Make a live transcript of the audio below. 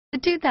The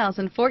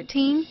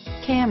 2014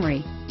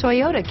 Camry.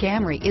 Toyota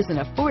Camry is an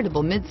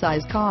affordable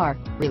midsize car,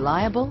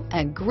 reliable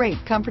and great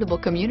comfortable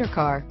commuter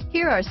car.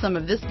 Here are some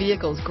of this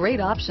vehicle's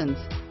great options: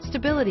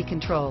 stability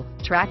control,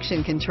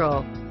 traction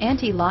control,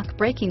 anti-lock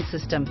braking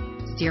system,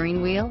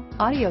 steering wheel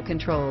audio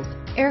controls,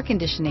 air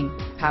conditioning,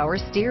 power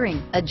steering,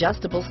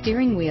 adjustable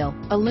steering wheel,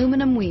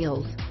 aluminum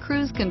wheels,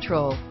 cruise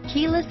control,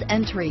 keyless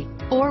entry,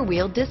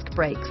 four-wheel disc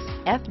brakes,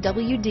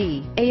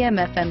 FWD,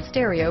 AM/FM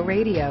stereo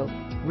radio,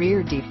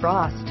 rear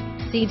defrost,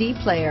 CD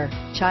player,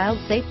 child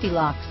safety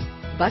locks,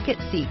 bucket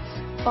seats,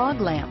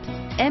 fog lamps,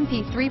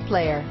 MP3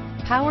 player,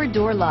 power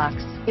door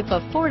locks. If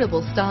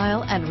affordable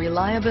style and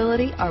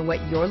reliability are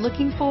what you're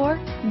looking for,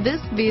 this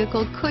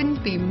vehicle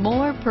couldn't be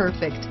more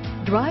perfect.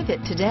 Drive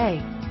it today.